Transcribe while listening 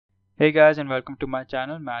Hey guys, and welcome to my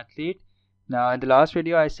channel Mathlete. Now in the last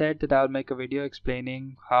video I said that I'll make a video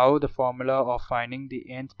explaining how the formula of finding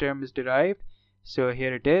the nth term is derived. So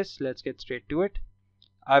here it is. Let's get straight to it.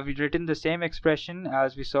 I've written the same expression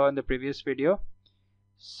as we saw in the previous video.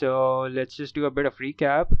 So let's just do a bit of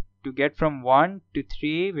recap. To get from 1 to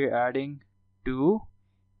 3 we're adding 2,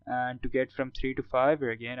 and to get from 3 to 5 we're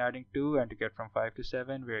again adding 2, and to get from 5 to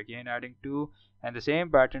 7 we're again adding 2, and the same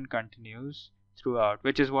pattern continues throughout,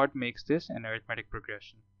 which is what makes this an arithmetic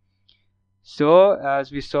progression. So as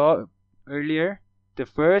we saw earlier, the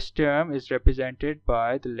first term is represented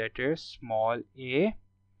by the letter small a,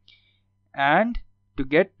 and to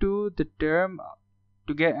get to the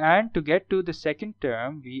second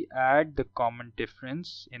term we add the common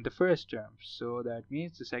difference in the first term. So that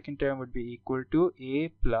means the second term would be equal to a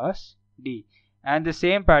plus d, and the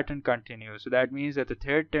same pattern continues. So that means that the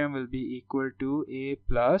third term will be equal to a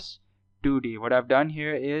plus 2d. What I've done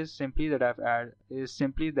here is simply that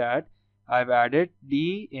I've added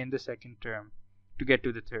d in the second term to get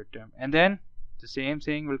to the third term, and then the same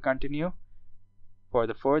thing will continue for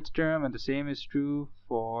the fourth term, and the same is true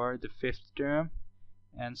for the fifth term,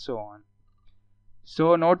 and so on.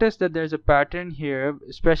 So notice that there's a pattern here,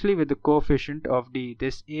 especially with the coefficient of d.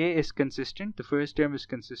 This a is consistent, the first term is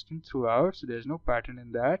consistent throughout, so there's no pattern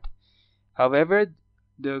in that. However,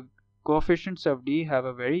 the coefficients of d have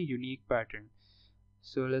a very unique pattern.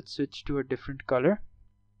 So let's switch to a different color.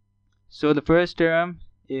 So the first term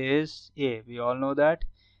is a, we all know that.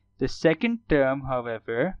 The second term,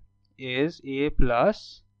 however, is a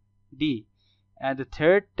plus d, and the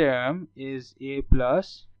third term is a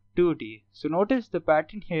plus 2d. So notice the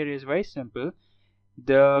pattern here is very simple.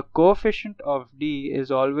 The coefficient of d is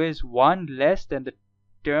always 1 less than the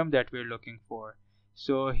term that we're looking for.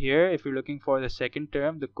 So here, if you're looking for the second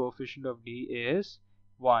term, the coefficient of d is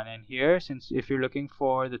 1, and here, since if you're looking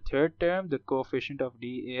for the third term, the coefficient of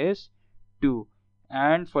d is 2,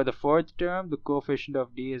 and for the fourth term the coefficient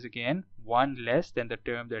of d is again 1 less than the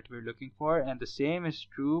term that we're looking for, and the same is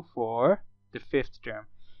true for the fifth term.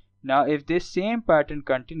 Now if this same pattern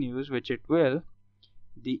continues, which it will,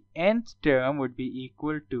 the nth term would be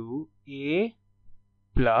equal to a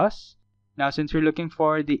plus, now since we're looking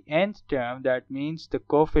for the nth term, that means the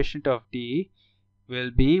coefficient of d will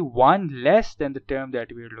be 1 less than the term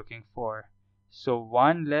that we're looking for. So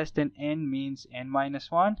 1 less than n means n minus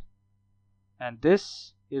 1, and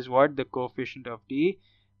this is what the coefficient of d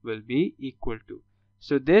will be equal to.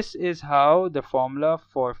 So this is how the formula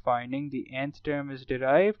for finding the nth term is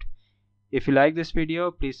derived. If you like this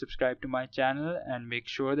video, please subscribe to my channel and make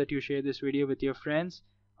sure that you share this video with your friends.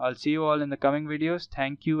 I'll see you all in the coming videos.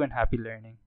 Thank you and happy learning.